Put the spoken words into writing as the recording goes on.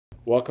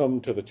Welcome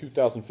to the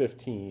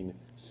 2015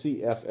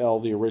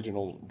 CFL, the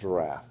original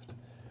draft.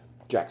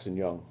 Jackson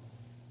Young,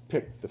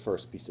 pick the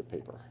first piece of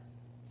paper.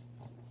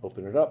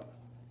 Open it up.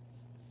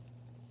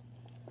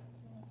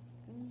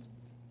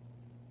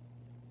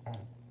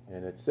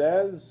 And it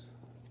says,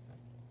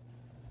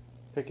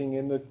 picking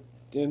in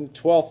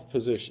 12th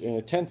position,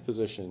 in 10th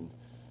position,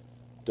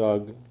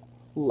 Doug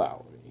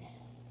Lowry.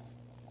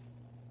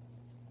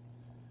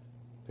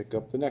 Pick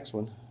up the next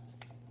one.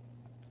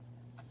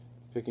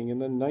 Picking in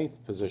the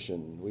 9th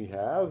position, we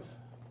have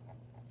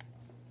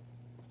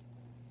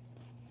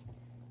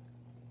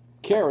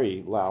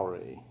Kerry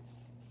Lowry.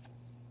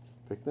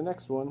 Pick the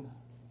next one.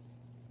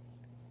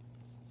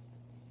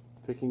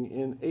 Picking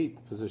in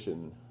 8th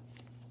position,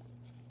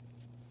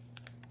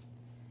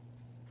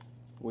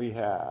 we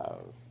have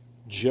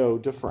Joe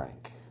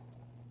DeFrank.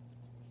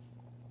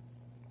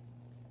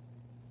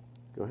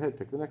 Go ahead,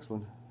 pick the next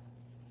one.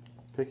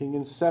 Picking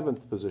in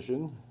 7th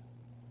position,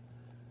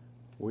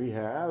 we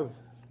have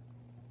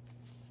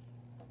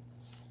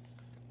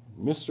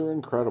Mr.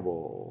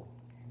 Incredible,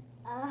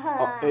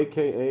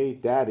 aka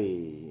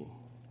Daddy.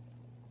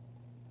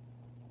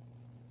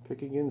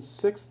 Picking in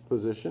 6th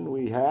position,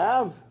 we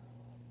have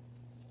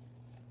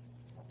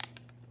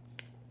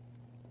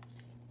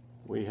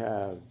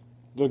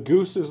The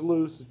Goose is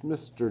Loose,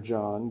 Mr.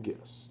 John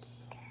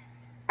Gist.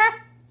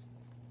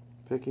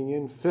 Picking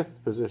in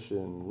 5th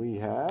position, we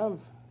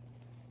have,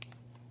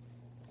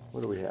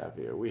 what do we have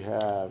here? We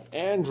have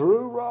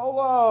Andrew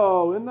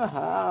Rollo in the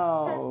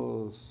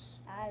house.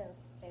 That is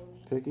silly.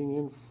 Picking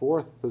in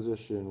 4th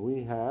position,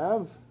 we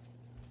have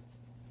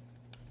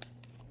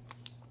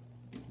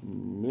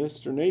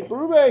Mr. Nate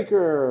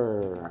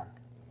Brubaker.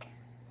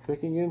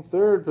 Picking in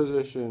 3rd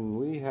position,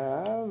 we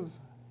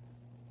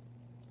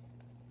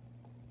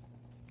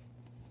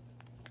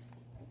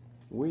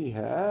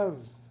have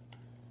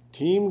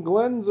Team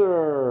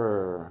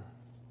Glenzer.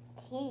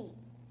 Team.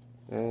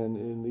 And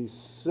in the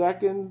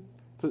 2nd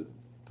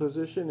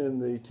position in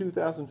the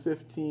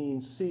 2015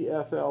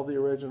 CFL, the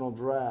original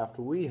draft,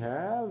 we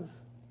have,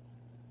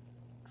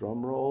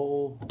 drum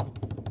roll,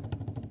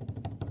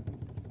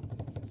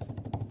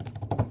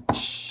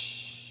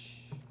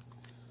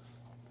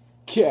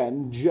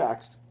 Ken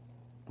Jackson.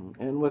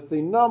 And with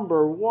the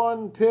number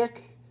 1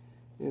 pick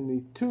in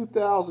the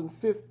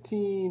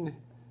 2015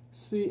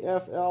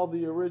 CFL,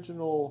 the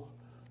original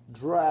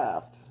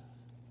draft,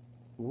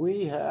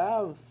 we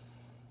have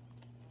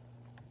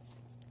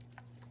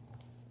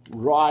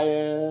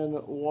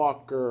Ryan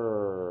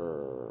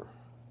Walker.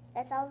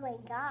 That's all we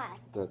got.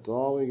 That's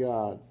all we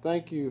got.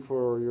 Thank you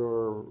for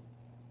your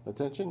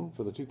attention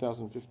for the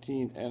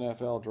 2015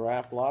 NFL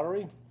Draft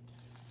Lottery.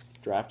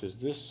 Draft is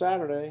this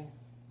Saturday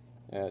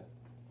at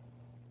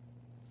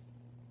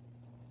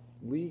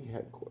league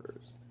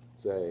headquarters.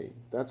 Say,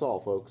 that's all,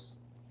 folks.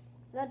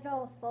 That's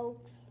all,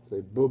 folks. Say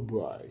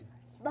bye-bye.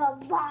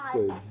 Bye-bye.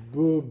 Say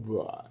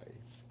bye-bye.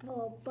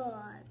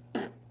 Bye-bye.